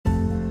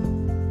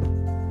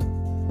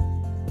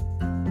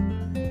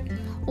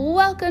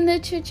Welcome to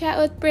Chit Chat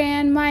with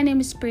Brand. My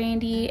name is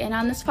Brandy, and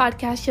on this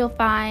podcast you'll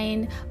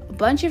find a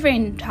bunch of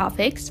random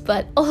topics,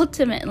 but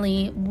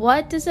ultimately,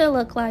 what does it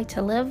look like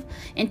to live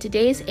in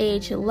today's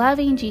age,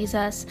 loving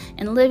Jesus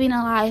and living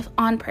a life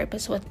on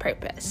purpose with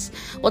purpose?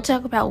 We'll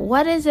talk about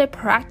what does it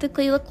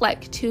practically look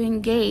like to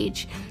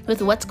engage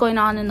with what's going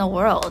on in the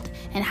world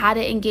and how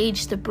to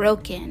engage the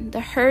broken,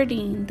 the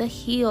hurting, the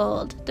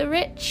healed, the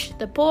rich,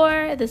 the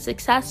poor, the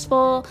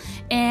successful,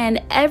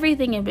 and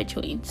everything in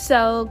between.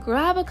 So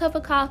grab a cup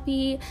of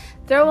coffee,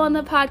 throw on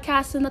the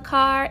podcast in the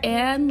car,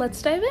 and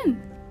let's dive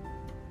in.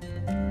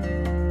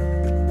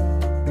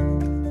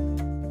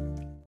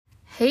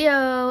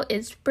 Heyo,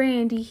 it's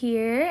Brandy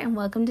here, and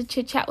welcome to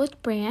Chit Chat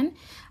with Brand.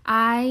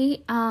 I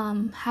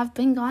have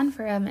been gone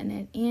for a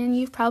minute, and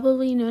you've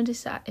probably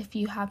noticed that if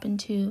you happen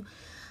to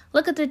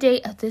look at the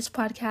date of this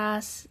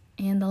podcast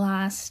and the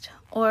last,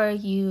 or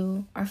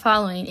you are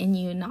following and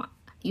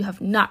you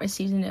have not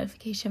received a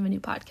notification of a new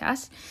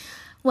podcast.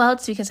 Well,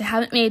 it's because I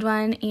haven't made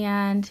one,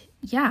 and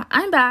yeah,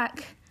 I'm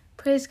back.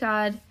 Praise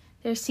God.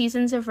 There's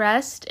seasons of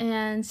rest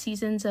and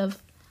seasons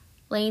of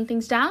laying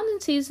things down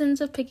and seasons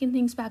of picking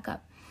things back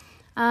up.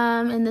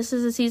 And this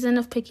is a season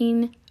of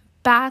picking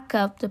back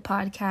up the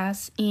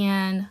podcast,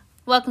 and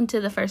welcome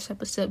to the first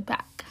episode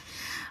back.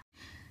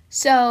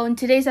 So in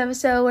today's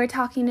episode, we're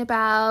talking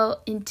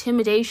about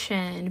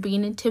intimidation,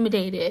 being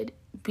intimidated,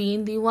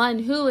 being the one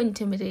who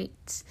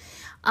intimidates.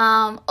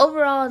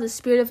 Overall, the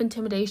spirit of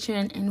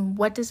intimidation, and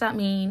what does that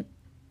mean?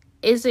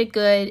 Is it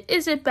good?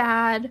 Is it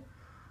bad?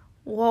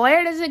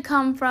 Where does it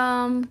come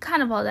from?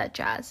 Kind of all that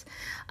jazz.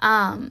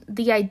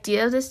 The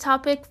idea of this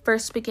topic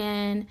first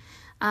began,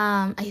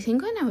 I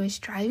think when I was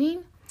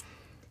driving,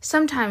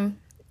 sometime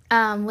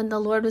when the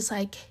Lord was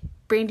like,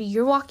 Brandy,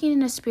 you're walking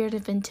in a spirit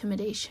of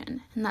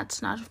intimidation, and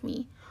that's not of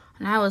me.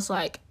 And I was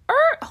like,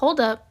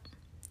 hold up.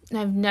 And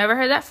I've never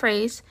heard that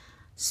phrase,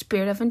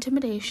 spirit of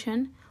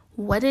intimidation.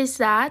 What is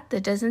that?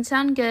 That doesn't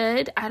sound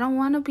good. I don't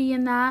want to be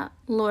in that.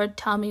 Lord,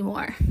 tell me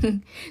more.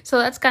 So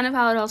that's kind of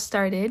how it all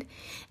started.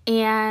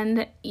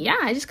 And yeah,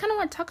 I just kind of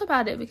want to talk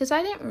about it because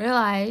I didn't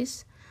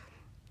realize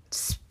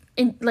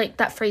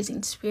that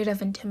phrasing, spirit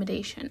of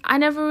intimidation. I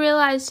never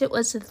realized it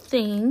was a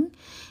thing.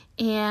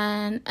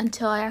 And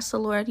until I asked the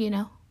Lord,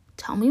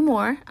 tell me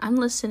more. I'm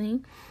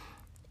listening.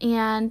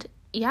 And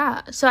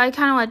yeah, so I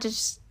kind of want to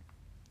just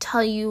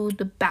tell you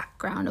the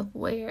background of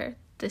where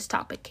this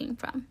topic came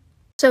from.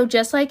 So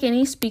just like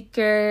any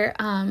speaker,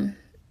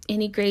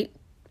 any great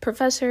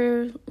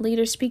professor,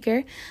 leader,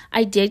 speaker,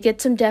 I did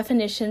get some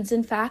definitions,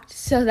 in fact,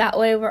 so that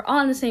way we're all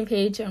on the same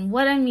page on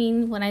what I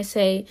mean when I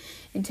say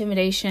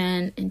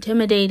intimidation,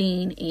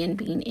 intimidating, and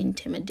being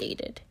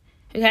intimidated.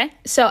 Okay,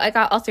 so I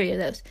got all three of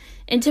those.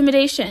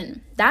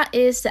 Intimidation, that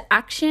is the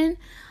action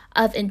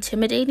of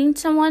intimidating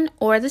someone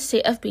or the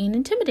state of being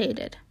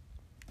intimidated.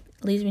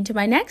 Leads me to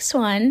my next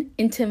one.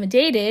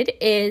 Intimidated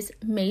is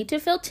made to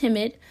feel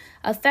timid,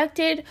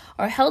 affected,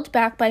 or held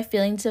back by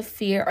feelings of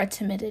fear or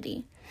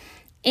timidity.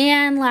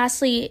 And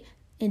lastly,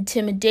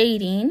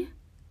 intimidating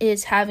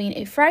is having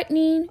a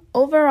frightening,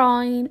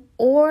 overawing,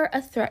 or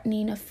a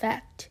threatening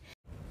effect.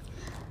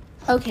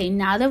 Okay,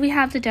 now that we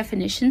have the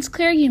definitions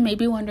clear, you may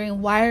be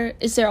wondering, why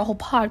is there a whole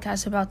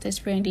podcast about this,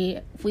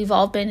 Brandy? We've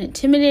all been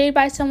intimidated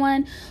by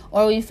someone,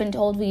 or we've been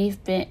told we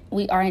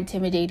are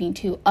intimidating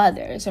to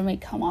others, or may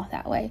come off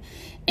that way.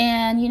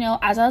 And,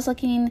 as I was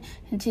looking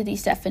into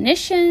these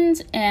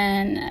definitions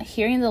and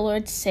hearing the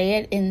Lord say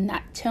it in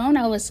that tone,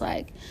 I was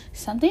like,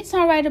 something's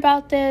not right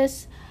about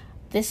this.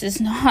 This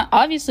is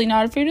obviously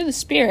not a fruit of the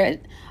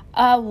Spirit.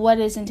 What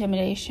is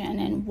intimidation,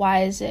 and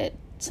why is it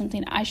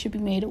something I should be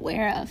made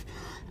aware of?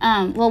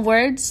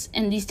 Words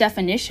in these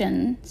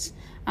definitions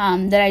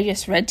that I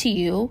just read to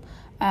you,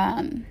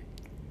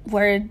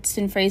 words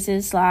and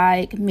phrases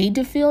like made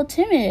to feel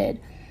timid,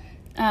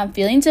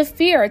 feelings of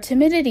fear or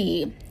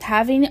timidity,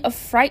 having a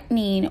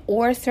frightening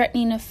or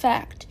threatening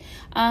effect.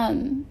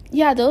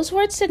 Those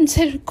words didn't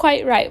sit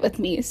quite right with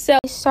me. So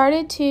I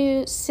started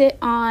to sit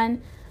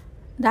on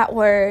that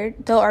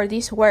word, or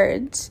these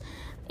words,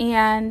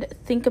 and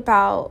think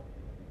about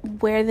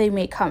where they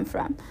may come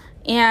from.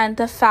 And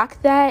the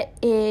fact that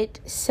it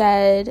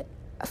said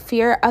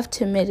fear of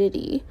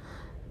timidity,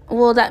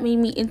 that made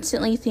me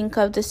instantly think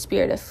of the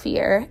spirit of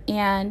fear,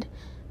 and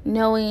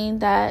knowing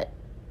that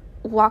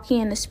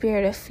walking in the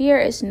spirit of fear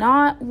is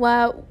not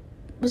what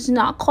was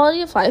not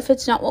quality of life.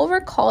 It's not what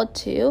we're called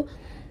to.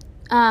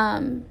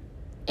 And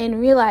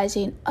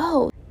realizing,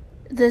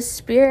 the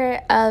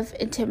spirit of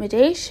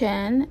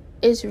intimidation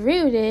is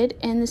rooted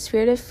in the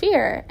spirit of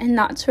fear, and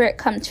that's where it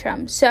comes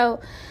from.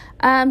 So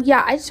I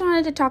just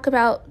wanted to talk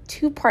about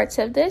two parts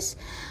of this.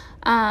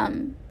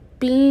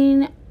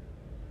 Being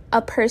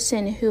a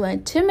person who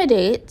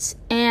intimidates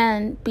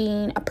and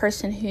being a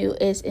person who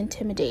is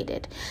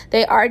intimidated.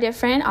 They are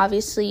different,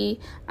 obviously,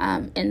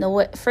 in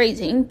the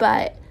phrasing,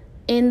 but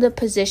in the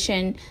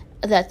position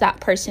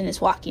that person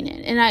is walking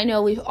in. And I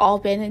know we've all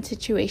been in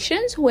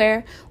situations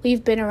where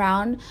we've been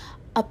around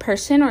a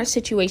person or a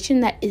situation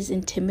that is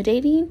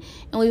intimidating,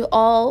 and we've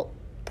all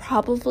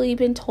probably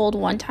been told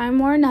one time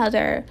or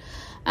another,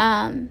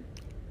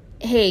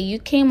 hey, you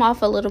came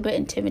off a little bit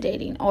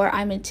intimidating, or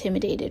I'm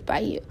intimidated by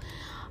you.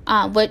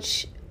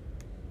 Which,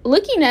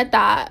 looking at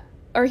that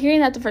or hearing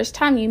that the first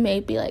time, you may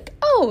be like,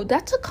 oh,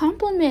 that's a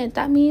compliment.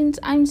 That means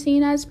I'm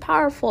seen as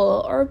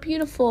powerful or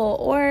beautiful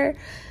or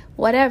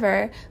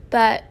whatever.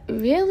 But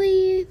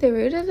really, the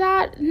root of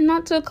that,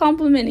 not so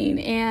complimenting.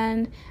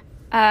 And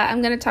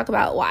I'm going to talk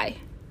about why.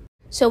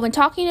 So when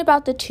talking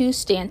about the two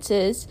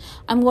stances,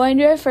 I'm going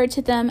to refer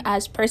to them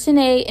as person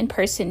A and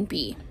person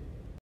B.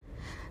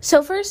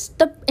 So first,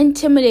 the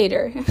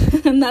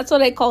intimidator, and that's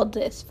what I called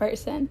this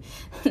person.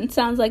 It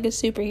sounds like a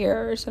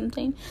superhero or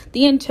something.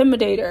 The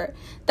intimidator,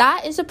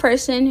 that is a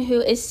person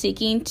who is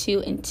seeking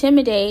to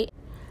intimidate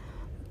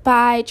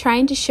by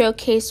trying to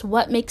showcase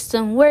what makes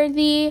them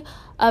worthy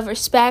of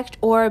respect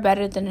or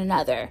better than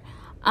another.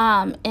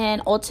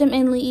 And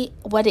ultimately,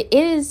 what it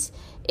is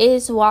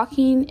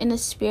walking in a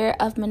spirit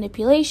of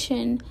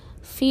manipulation,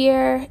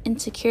 fear,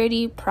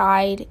 insecurity,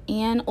 pride,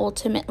 and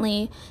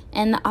ultimately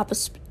in the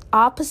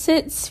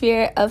opposite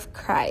spirit of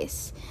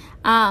Christ.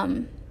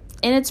 And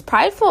it's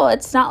prideful.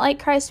 It's not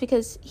like Christ,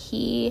 because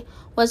he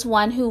was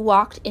one who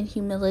walked in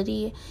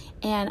humility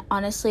and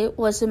honestly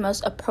was the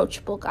most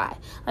approachable guy.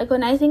 Like,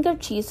 when I think of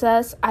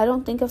Jesus, I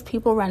don't think of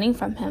people running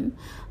from him,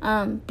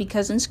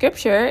 because in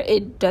scripture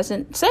it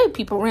doesn't say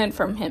people ran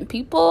from him.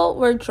 People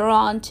were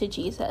drawn to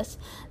Jesus.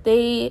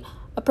 They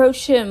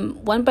approached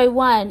him one by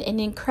one and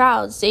in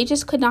crowds. They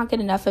just could not get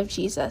enough of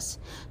Jesus.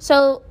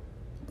 So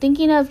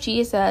thinking of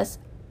Jesus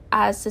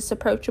as this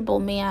approachable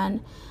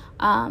man,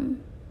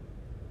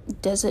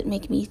 doesn't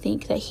make me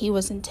think that he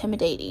was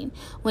intimidating.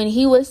 When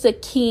he was the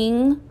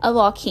king of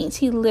all kings,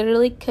 he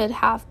literally could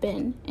have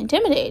been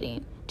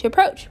intimidating to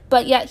approach,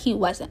 but yet he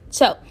wasn't.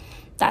 So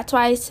that's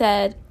why I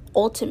said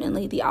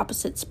ultimately the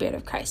opposite spirit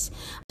of Christ.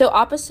 So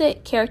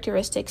opposite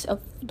characteristics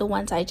of the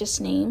ones I just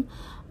named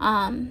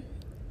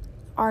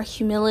are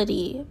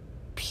humility,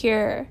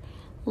 pure,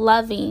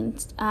 loving,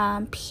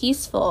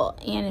 peaceful,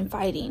 and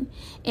inviting.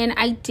 And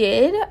I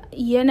did,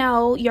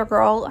 your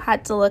girl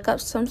had to look up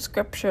some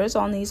scriptures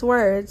on these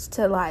words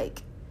to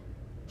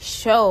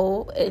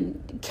show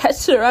and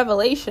catch the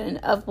revelation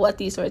of what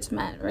these words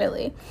meant,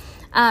 really.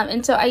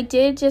 And so I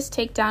did just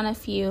take down a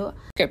few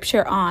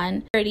scripture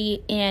on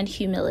purity and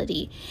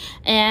humility,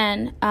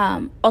 and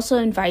also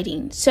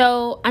inviting.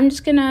 So I'm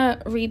just going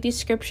to read these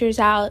scriptures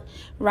out.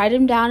 Write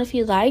them down if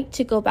you like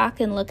to go back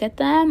and look at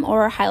them,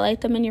 or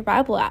highlight them in your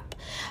Bible app.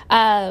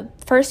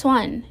 First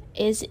one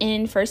is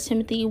in 1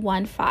 Timothy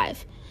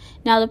 1:5.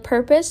 Now the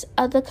purpose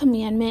of the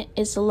commandment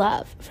is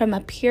love from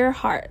a pure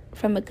heart,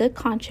 from a good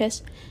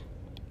conscience,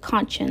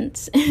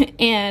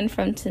 and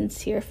from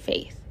sincere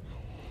faith.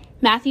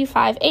 Matthew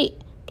 5:8.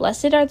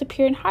 Blessed are the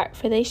pure in heart,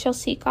 for they shall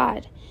see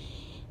God.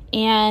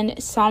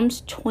 And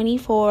Psalms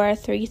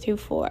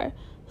 24:3-4.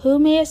 Who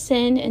may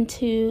ascend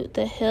into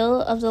the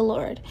hill of the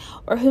Lord,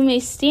 or who may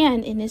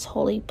stand in his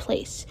holy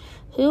place?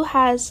 Who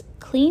has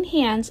clean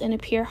hands and a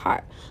pure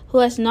heart, who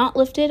has not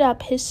lifted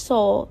up his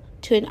soul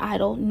to an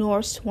idol,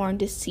 nor sworn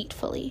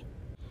deceitfully.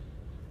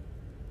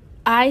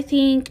 I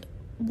think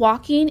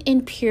walking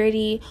in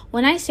purity,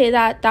 when I say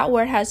that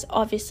word has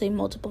obviously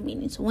multiple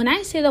meanings. When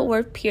I say the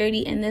word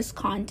purity in this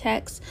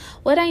context,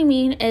 what I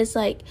mean is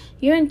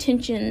your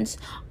intentions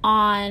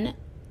on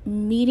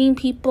meeting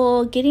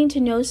people, getting to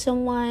know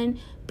someone,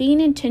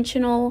 being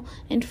intentional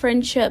in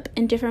friendship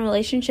and different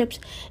relationships.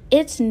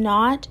 It's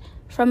not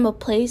from a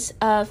place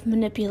of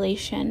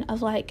manipulation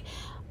of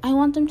I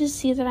want them to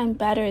see that I'm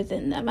better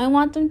than them. I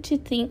want them to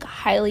think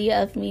highly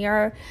of me,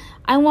 or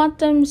I want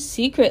them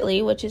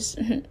secretly, which is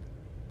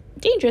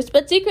dangerous,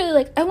 but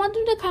secretly, I want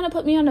them to kind of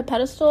put me on a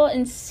pedestal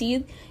and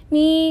see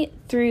me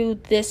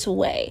through this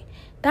way.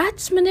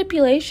 That's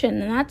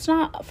manipulation, and that's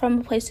not from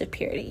a place of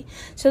purity.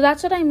 So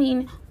that's what I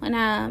mean when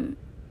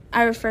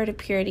I refer to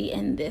purity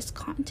in this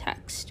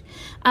context.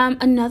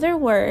 Another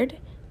word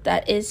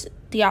that is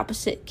the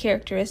opposite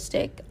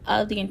characteristic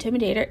of the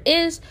intimidator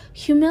is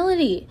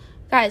humility.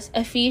 Guys,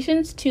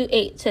 Ephesians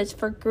 2:8 says,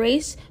 "For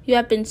grace you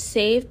have been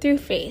saved through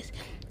faith,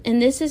 and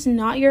this is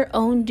not your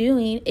own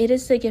doing, it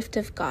is the gift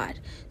of God."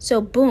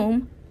 So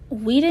boom,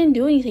 we didn't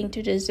do anything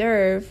to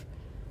deserve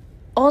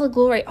all the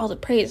glory, all the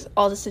praise,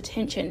 all this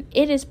attention.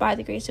 It is by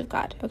the grace of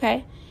God,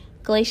 okay?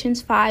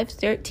 Galatians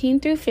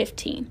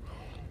 5:13-15.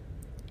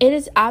 It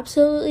is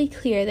absolutely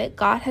clear that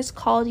God has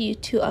called you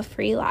to a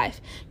free life.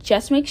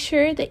 Just make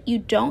sure that you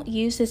don't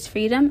use this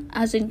freedom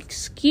as an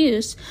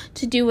excuse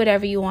to do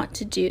whatever you want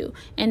to do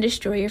and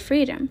destroy your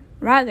freedom.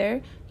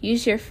 Rather,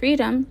 use your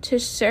freedom to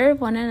serve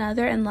one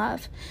another in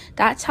love.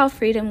 That's how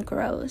freedom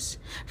grows.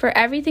 For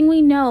everything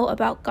we know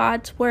about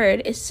God's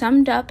word is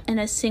summed up in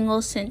a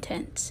single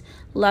sentence.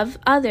 Love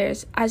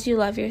others as you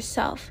love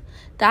yourself.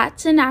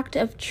 That's an act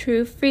of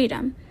true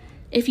freedom.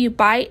 If you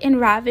bite and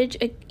ravage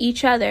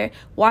each other,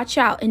 watch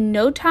out. In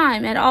no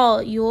time at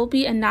all, you will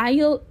be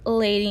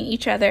annihilating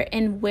each other.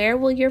 And where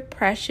will your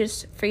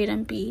precious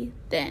freedom be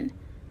then?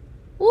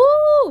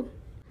 Woo!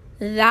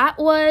 That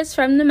was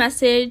from the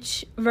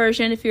Message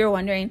version, if you were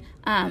wondering.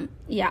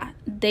 Yeah,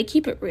 they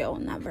keep it real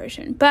in that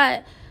version.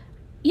 But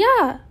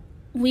yeah,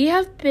 we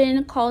have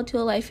been called to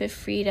a life of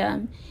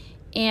freedom,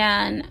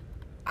 and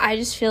I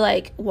just feel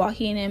like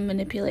walking in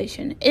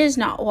manipulation is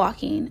not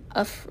walking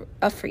a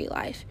free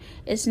life.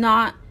 It's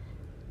not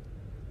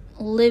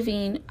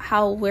living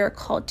how we're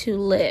called to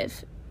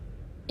live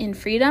in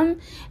freedom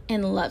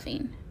and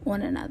loving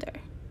one another.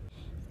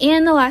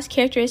 And the last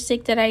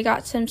characteristic that I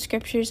got some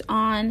scriptures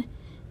on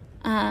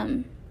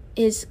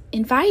is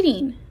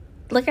inviting.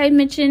 Like I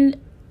mentioned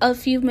a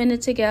few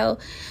minutes ago,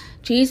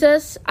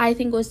 Jesus, I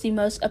think, was the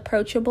most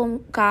approachable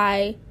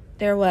guy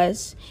there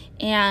was.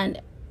 And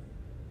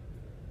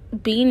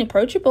being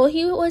approachable,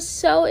 he was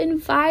so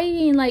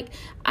inviting. Like,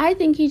 I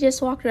think he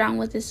just walked around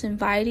with this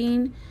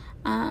inviting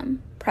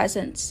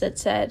presence that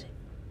said,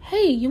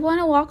 hey, you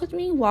want to walk with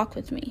me? Walk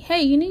with me.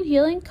 Hey, you need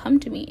healing? Come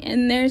to me.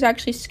 And there's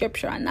actually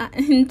scripture on that.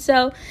 And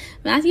so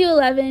Matthew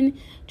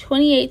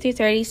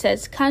 11:28-30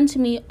 says, come to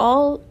me,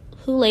 all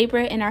who labor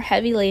and are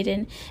heavy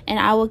laden, and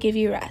I will give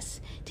you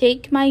rest.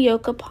 Take my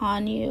yoke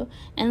upon you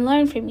and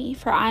learn from me,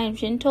 for I am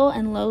gentle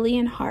and lowly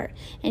in heart,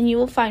 and you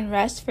will find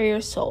rest for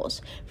your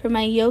souls. For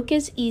my yoke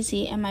is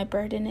easy and my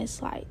burden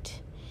is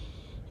light.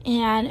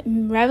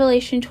 And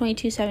Revelation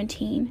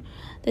 22:17,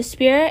 the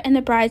Spirit and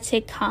the bride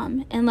say,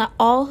 come, and let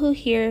all who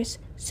hears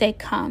say,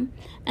 come,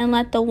 and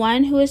let the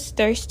one who is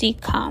thirsty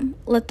come.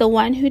 Let the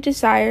one who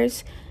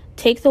desires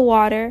take the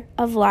water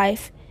of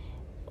life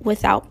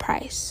without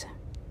price.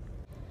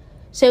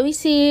 So we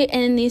see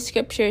in these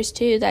scriptures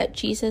too that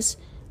Jesus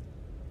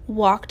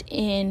walked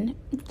in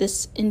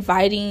this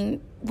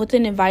with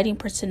an inviting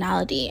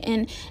personality.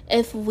 And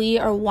if we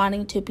are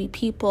wanting to be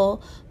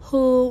people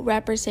who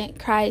represent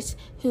Christ,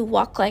 who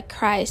walk like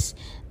Christ,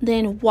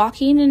 then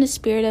walking in a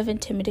spirit of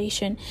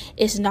intimidation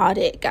is not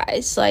it,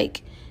 guys.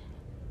 Like,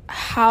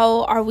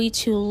 how are we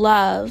to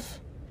love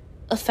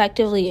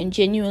effectively and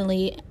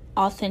genuinely,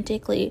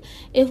 authentically,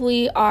 if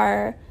we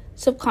are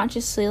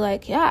subconsciously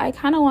like, yeah, I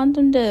kind of want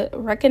them to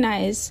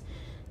recognize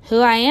who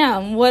I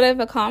am, what I've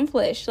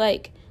accomplished?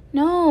 Like,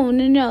 no,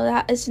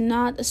 that is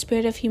not a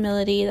spirit of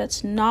humility.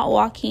 That's not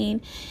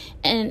walking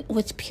and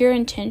with pure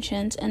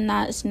intentions, and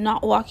that is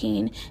not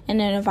walking in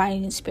an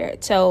inviting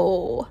spirit.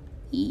 So,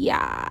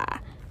 yeah.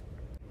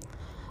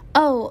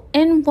 Oh,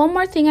 and one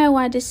more thing I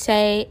wanted to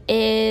say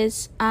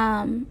is,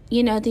 the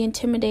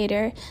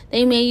intimidator,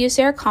 they may use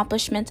their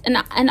accomplishments, and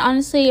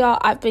honestly, y'all,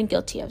 I've been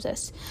guilty of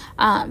this,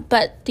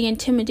 but the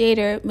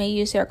intimidator may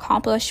use their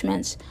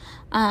accomplishments,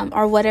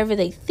 or whatever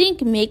they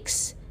think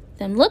makes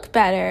them look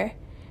better,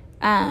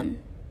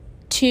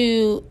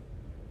 to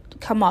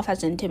come off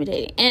as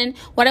intimidating. And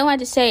what I wanted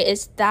to say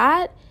is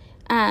that,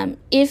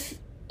 if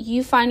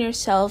you find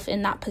yourself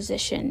in that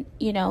position,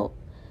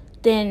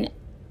 then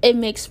it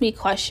makes me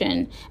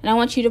question, and I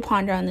want you to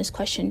ponder on this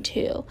question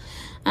too,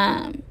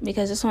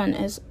 because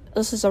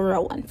this is a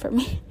real one for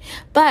me.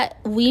 But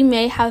we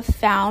may have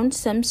found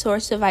some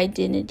source of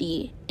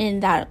identity in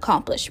that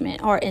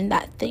accomplishment or in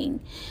that thing.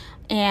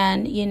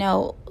 And,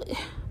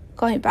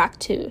 going back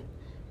to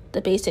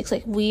the basics,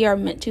 like, we are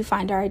meant to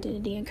find our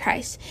identity in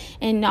Christ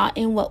and not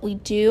in what we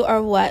do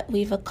or what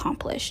we've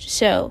accomplished.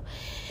 So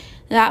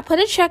that put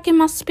a check in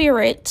my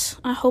spirit.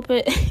 I hope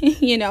it,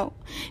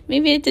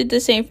 maybe it did the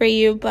same for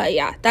you. But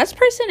yeah, that's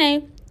person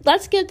A.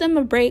 Let's give them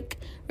a break.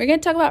 We're going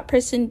to talk about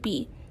person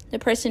B, the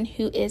person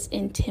who is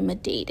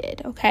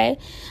intimidated, okay?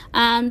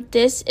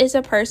 This is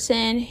a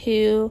person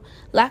who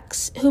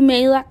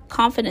may lack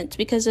confidence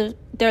because of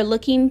they're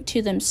looking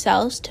to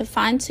themselves to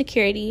find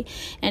security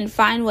and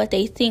find what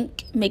they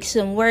think makes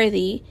them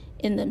worthy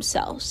in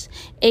themselves.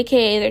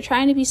 AKA, they're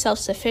trying to be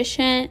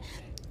self-sufficient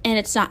and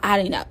it's not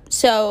adding up.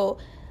 So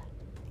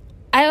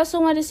I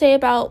also want to say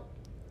about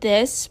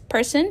this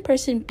person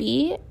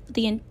B,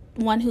 the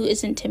one who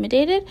is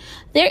intimidated,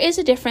 there is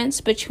a difference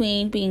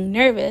between being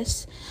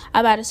nervous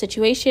about a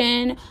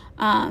situation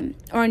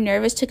or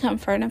nervous to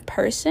confront a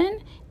person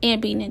and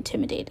being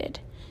intimidated.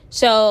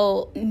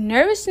 So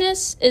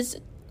nervousness is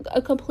a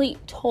complete,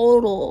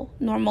 total,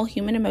 normal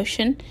human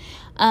emotion.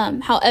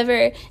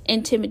 However,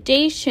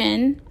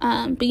 intimidation,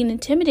 being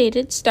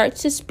intimidated,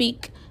 starts to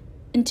speak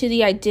into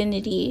the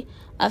identity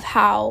of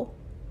how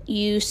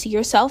you see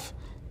yourself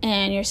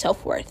and your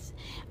self-worth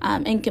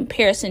in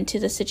comparison to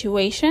the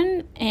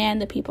situation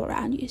and the people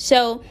around you.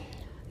 So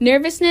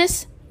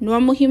nervousness,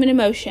 normal human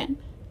emotion.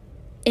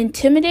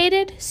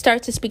 Intimidated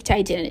starts to speak to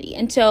identity.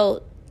 And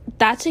so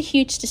that's a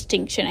huge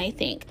distinction, I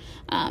think.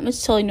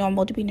 It's totally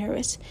normal to be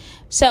nervous.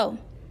 So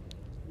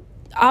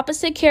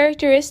opposite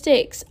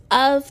characteristics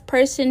of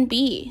person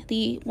B,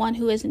 the one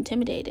who is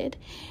intimidated.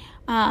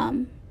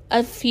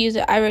 A few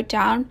that I wrote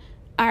down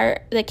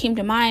that came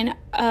to mind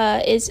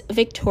is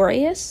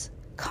victorious,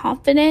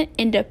 confident,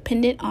 and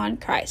dependent on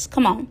Christ.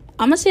 Come on,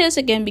 I'm gonna say this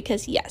again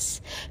because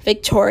yes,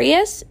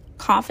 victorious,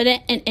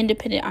 confident, and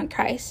independent on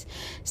Christ.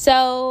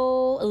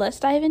 So let's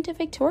dive into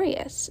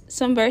victorious.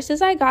 Some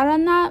verses I got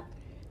on that.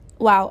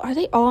 Wow, are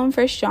they all in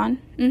 1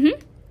 John?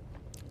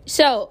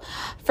 So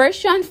 1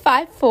 John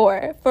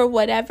 5:4, for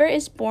whatever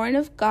is born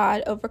of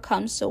God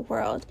overcomes the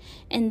world,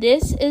 and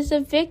this is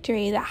a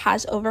victory that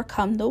has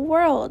overcome the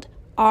world,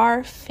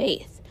 our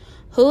faith.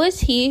 Who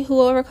is he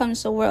who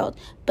overcomes the world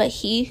but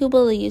he who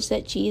believes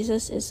that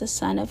Jesus is the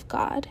Son of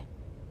God?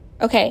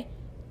 Okay,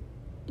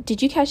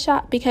 did you catch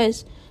that?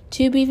 Because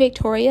to be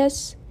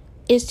victorious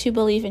is to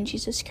believe in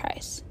Jesus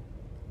Christ.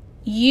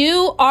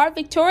 You are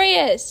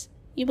victorious.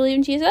 You believe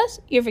in Jesus?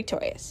 You're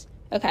victorious.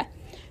 Okay.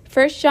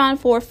 1 John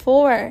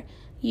 4:4.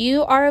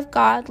 You are of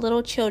God,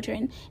 little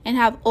children, and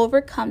have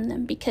overcome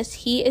them, because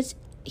he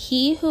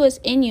who is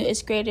in you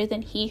is greater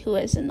than he who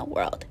is in the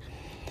world.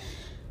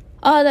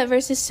 Oh, that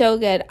verse is so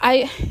good.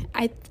 I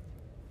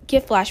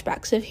get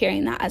flashbacks of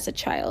hearing that as a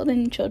child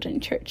in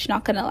children's church,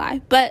 not gonna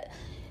lie. But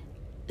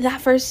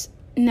that verse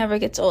never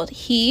gets old.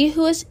 He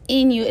who is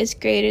in you is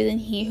greater than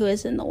he who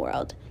is in the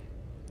world.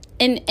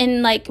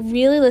 And like,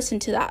 really listen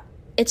to that.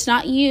 It's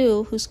not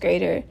you who's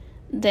greater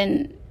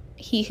than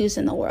he who's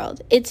in the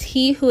world. It's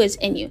he who is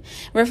in you,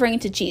 referring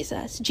to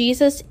Jesus.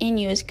 Jesus in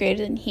you is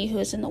greater than he who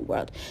is in the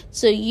world.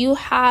 So you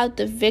have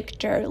the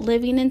victor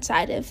living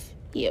inside of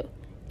you.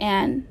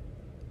 And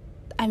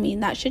I mean,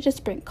 that should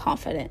just bring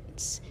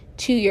confidence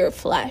to your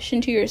flesh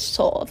and to your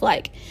soul of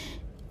like,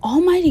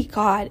 Almighty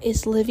God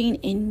is living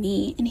in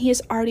me and he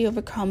has already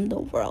overcome the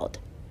world.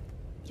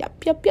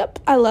 Yep.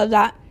 I love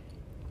that.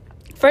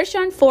 1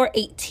 John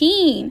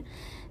 4:18.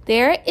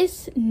 There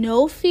is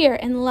no fear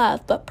in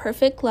love, but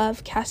perfect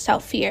love casts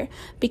out fear,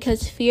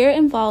 because fear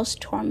involves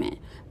torment.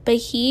 But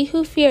he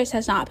who fears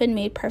has not been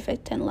made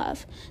perfect in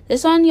love.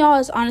 This one, y'all,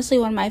 is honestly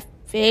one of my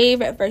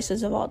favorite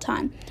verses of all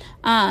time.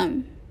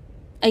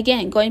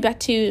 Again, going back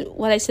to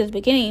what I said at the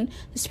beginning,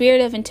 the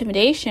spirit of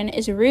intimidation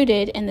is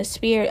rooted in the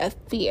spirit of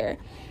fear.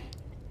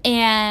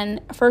 And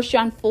 1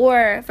 John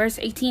 4, verse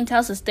 18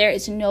 tells us there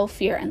is no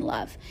fear in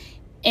love.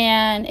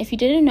 And if you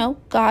didn't know,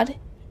 God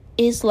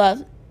is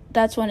love.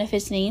 That's one of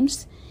his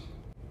names.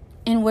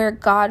 And where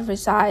God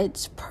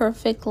resides,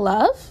 perfect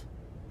love,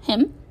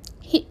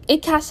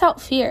 it casts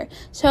out fear.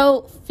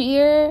 So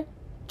fear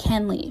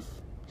can leave.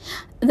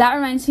 That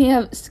reminds me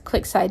of,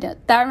 quick side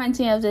note, that reminds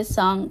me of this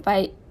song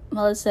by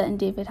Melissa and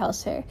David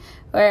Helser,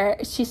 where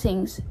she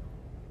sings,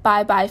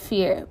 "Bye bye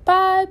fear,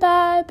 bye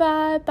bye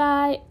bye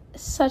bye."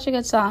 Such a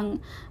good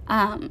song.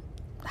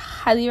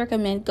 Highly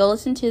recommend, go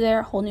listen to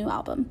their whole new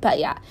album. But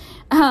yeah,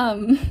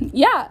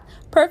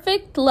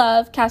 perfect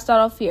love casts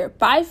out all fear.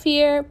 By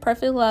fear,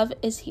 perfect love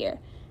is here.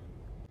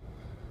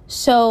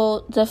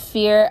 So the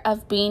fear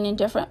of being in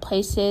different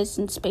places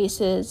and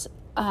spaces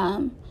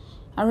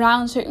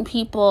around certain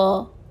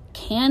people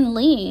can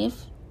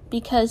leave,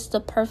 because the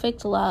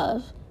perfect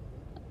love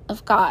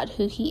of God,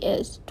 who he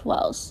is,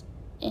 dwells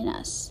in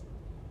us.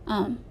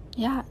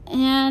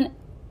 And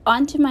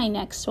on to my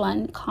next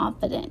one,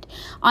 confident.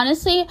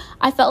 Honestly,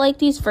 I felt like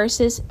these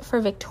verses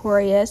for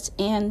victorious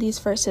and these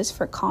verses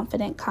for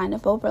confident kind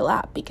of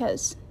overlap,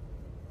 because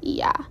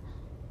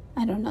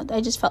I don't know,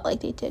 I just felt like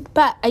they did.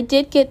 But I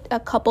did get a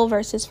couple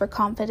verses for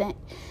confident.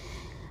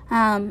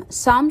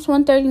 Psalms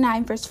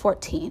 139 verse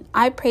 14.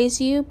 I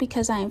praise you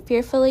because I am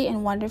fearfully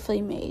and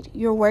wonderfully made.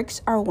 Your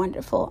works are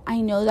wonderful.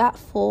 I know that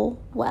full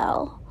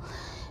well.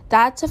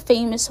 That's a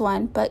famous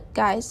one, but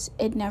guys,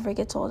 it never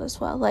gets old as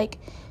well. Like,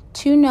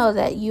 to know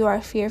that you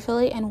are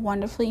fearfully and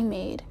wonderfully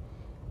made,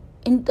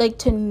 and like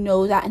to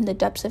know that in the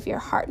depths of your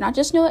heart, not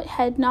just know it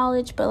head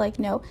knowledge, but like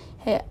know,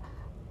 hey,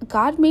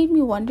 God made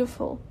me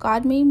wonderful.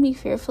 God made me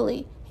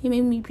fearfully. He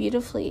made me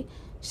beautifully.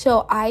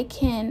 So I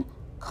can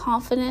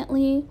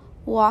confidently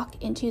walk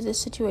into this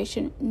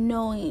situation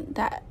knowing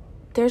that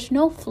there's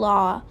no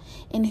flaw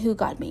in who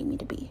God made me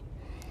to be.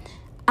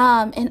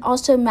 And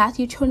also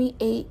Matthew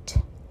 28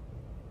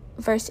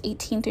 verse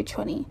 18 through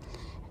 20.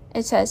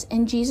 It says,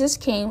 "And Jesus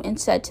came and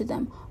said to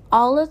them,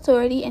 all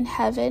authority in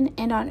heaven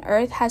and on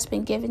earth has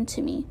been given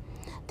to me.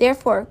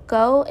 Therefore,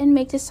 go and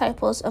make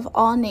disciples of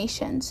all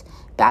nations,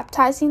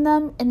 baptizing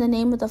them in the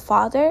name of the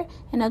Father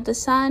and of the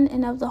Son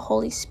and of the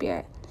Holy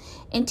Spirit,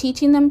 and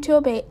teaching them to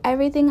obey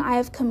everything I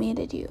have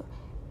commanded you."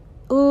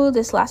 Ooh,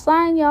 this last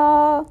line,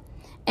 y'all.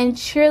 "And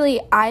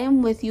surely I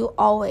am with you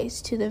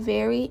always to the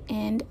very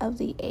end of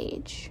the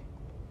age."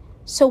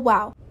 So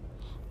wow,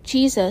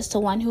 Jesus, the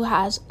one who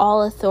has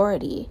all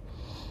authority,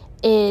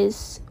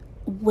 is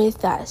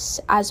with us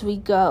as we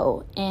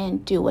go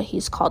and do what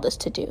he's called us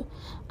to do.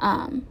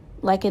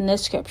 Like in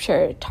this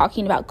scripture,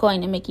 talking about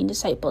going and making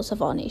disciples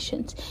of all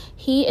nations.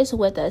 He is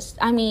with us.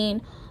 I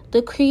mean,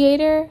 the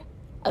creator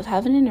of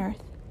heaven and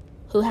earth,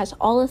 who has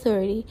all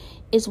authority,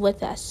 is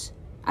with us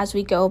as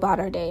we go about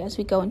our day, as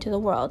we go into the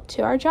world,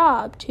 to our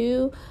job,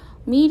 to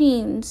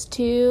meetings,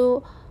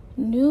 to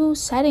new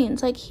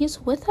settings. Like, he's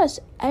with us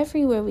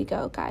everywhere we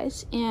go,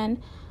 guys. And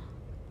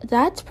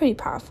that's pretty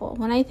powerful.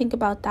 When I think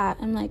about that,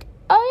 I'm like,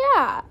 oh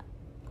yeah,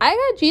 I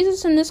got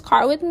Jesus in this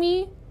car with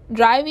me,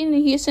 driving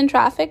in Houston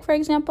traffic, for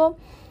example.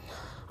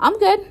 I'm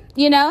good.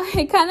 You know,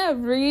 it kind of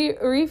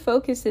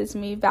refocuses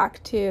me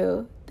back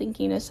to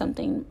thinking of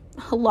something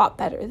a lot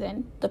better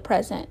than the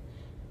present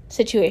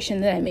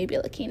situation that I may be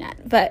looking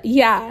at. But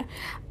yeah,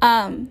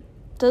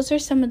 those are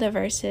some of the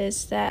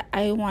verses that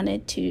I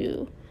wanted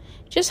to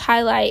just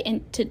highlight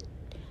and to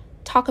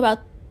talk about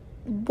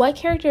what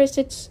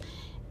characteristics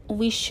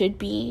we should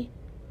be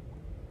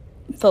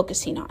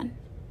focusing on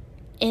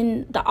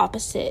in the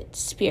opposite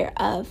sphere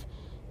of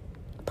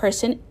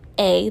person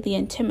A, the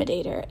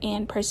intimidator,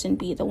 and person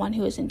B, the one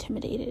who is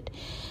intimidated.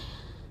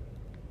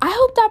 I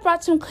hope that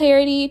brought some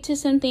clarity to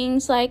some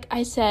things. Like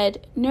I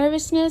said,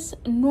 nervousness,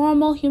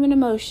 normal human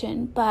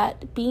emotion,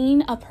 but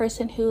being a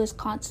person who is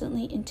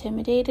constantly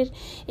intimidated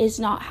is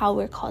not how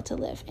we're called to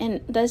live.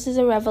 And this is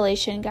a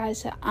revelation,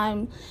 guys, that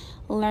I'm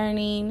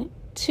learning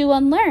to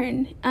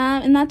unlearn,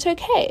 and that's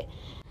okay.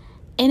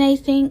 And I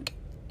think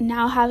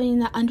now having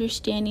the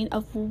understanding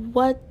of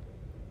where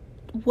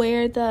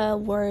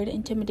the word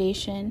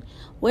intimidation,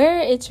 where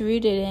it's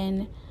rooted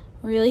in,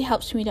 really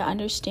helps me to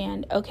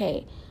understand,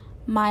 okay,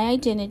 my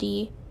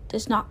identity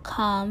does not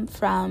come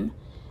from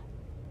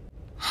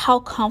how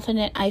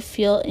confident I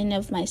feel in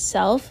of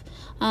myself,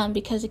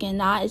 because again,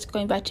 that is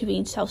going back to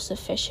being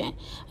self-sufficient.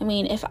 I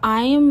mean, if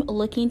I am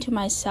looking to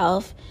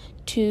myself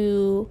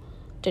to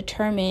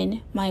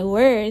determine my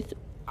worth,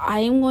 I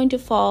am going to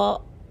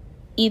fall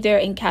either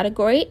in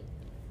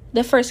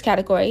the first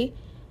category,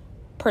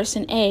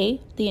 person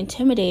A, the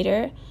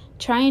intimidator,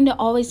 trying to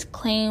always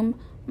claim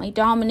my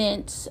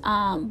dominance,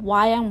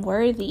 why I'm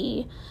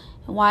worthy,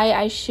 why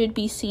I should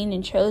be seen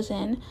and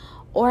chosen,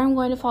 or I'm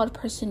going to fall to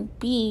person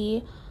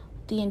B,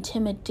 the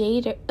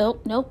intimidator.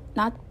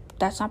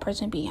 That's not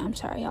person B. I'm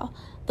sorry, y'all.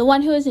 The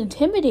one who is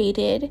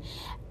intimidated,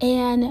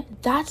 and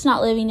that's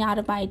not living out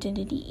of my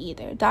identity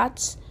either.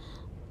 That's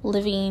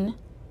living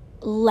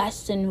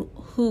less than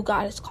who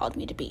God has called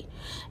me to be.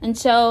 And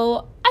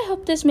so I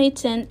hope this made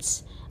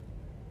sense.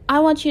 I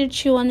want you to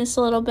chew on this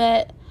a little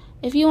bit.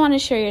 If you want to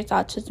share your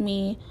thoughts with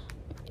me,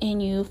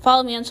 and you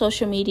follow me on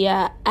social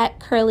media at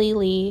Curly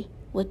Lee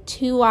with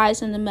 2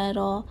 Y's in the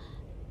middle,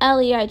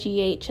 Leigh at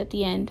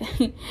the end.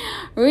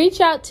 Reach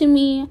out to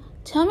me.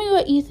 Tell me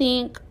what you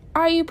think.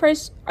 Or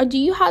do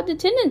you have the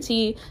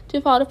tendency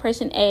to fall to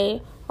person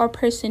A or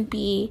person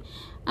B?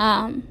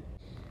 And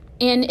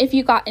if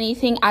you got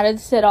anything out of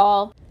this at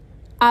all,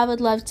 I would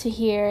love to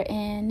hear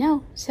and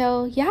know.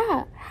 So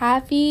yeah,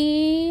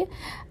 happy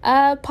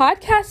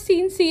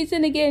podcasting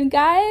season again,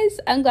 guys.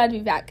 I'm glad to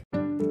be back.